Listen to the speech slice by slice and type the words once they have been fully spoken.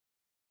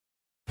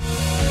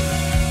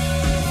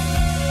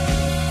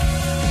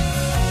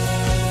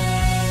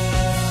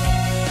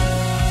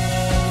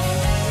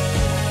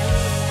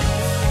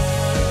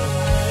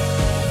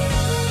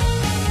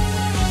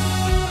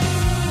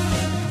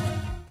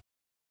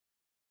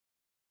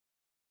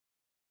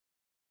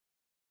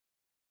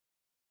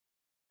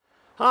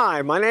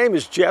Hi, my name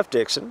is Jeff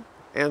Dixon,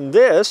 and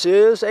this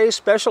is a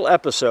special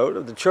episode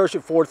of the Church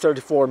at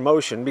 434 in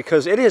Motion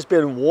because it has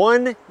been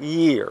 1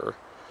 year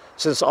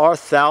since our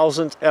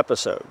 1000th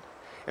episode.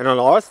 And on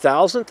our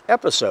 1000th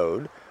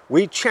episode,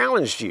 we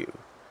challenged you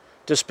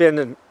to spend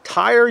an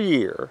entire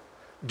year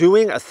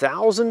doing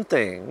 1,000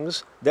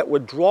 things that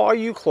would draw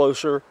you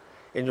closer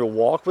in your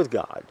walk with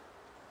God,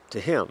 to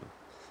Him,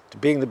 to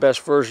being the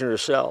best version of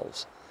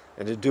yourselves,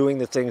 and to doing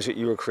the things that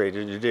you were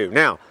created to do.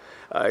 Now,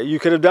 you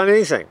could have done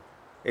anything.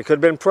 It could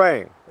have been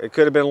praying. It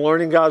could have been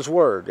learning God's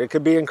Word. It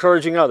could be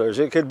encouraging others.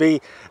 It could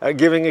be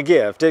giving a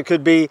gift. It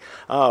could be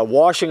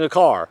washing a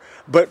car.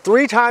 But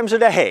 3 times a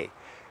day,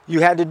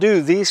 you had to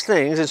do these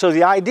things. And so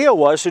the idea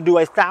was to do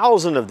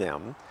 1,000 of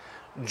them,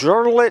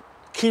 journal it,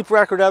 keep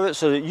record of it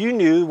so that you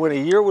knew when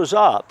a year was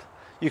up,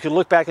 you could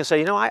look back and say,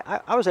 you know,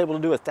 I was able to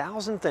do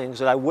 1,000 things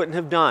that I wouldn't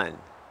have done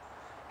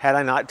had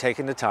I not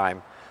taken the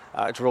time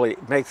to really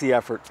make the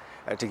effort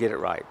to get it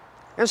right.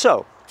 And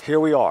so here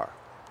we are.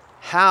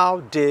 How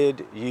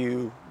did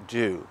you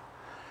do?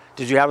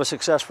 Did you have a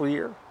successful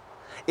year?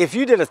 If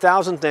you did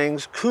 1,000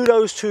 things,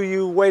 kudos to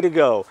you, way to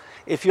go.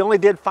 If you only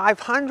did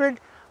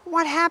 500,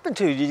 what happened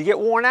to you? Did you get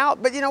worn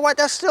out? But you know what,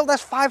 that's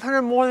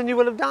 500 more than you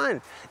would have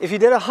done. If you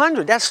did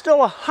 100, that's still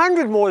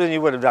 100 more than you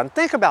would have done.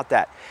 Think about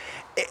that.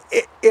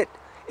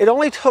 It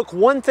only took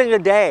one thing a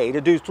day to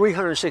do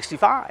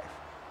 365.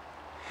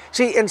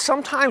 See, and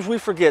sometimes we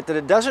forget that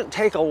it doesn't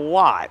take a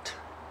lot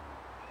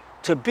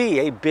to be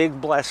a big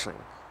blessing.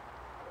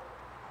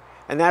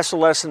 And that's the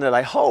lesson that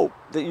I hope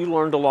that you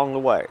learned along the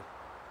way.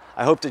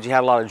 I hope that you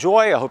had a lot of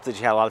joy. I hope that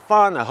you had a lot of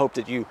fun. I hope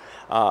that you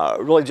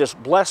really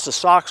just blessed the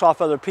socks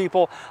off other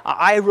people.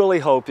 I really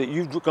hope that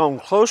you've gone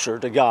closer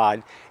to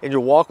God in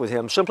your walk with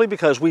Him simply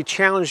because we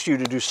challenged you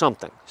to do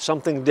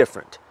something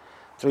different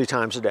 3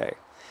 times a day.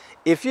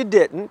 If you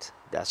didn't,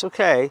 that's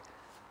okay.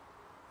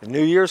 The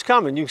new year's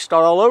coming. You can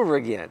start all over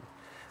again.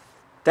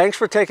 Thanks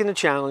for taking the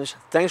challenge.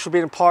 Thanks for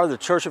being a part of the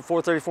Church at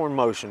 434 in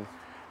Motion.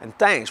 And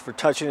thanks for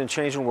touching and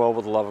changing the world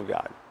with the love of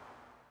God.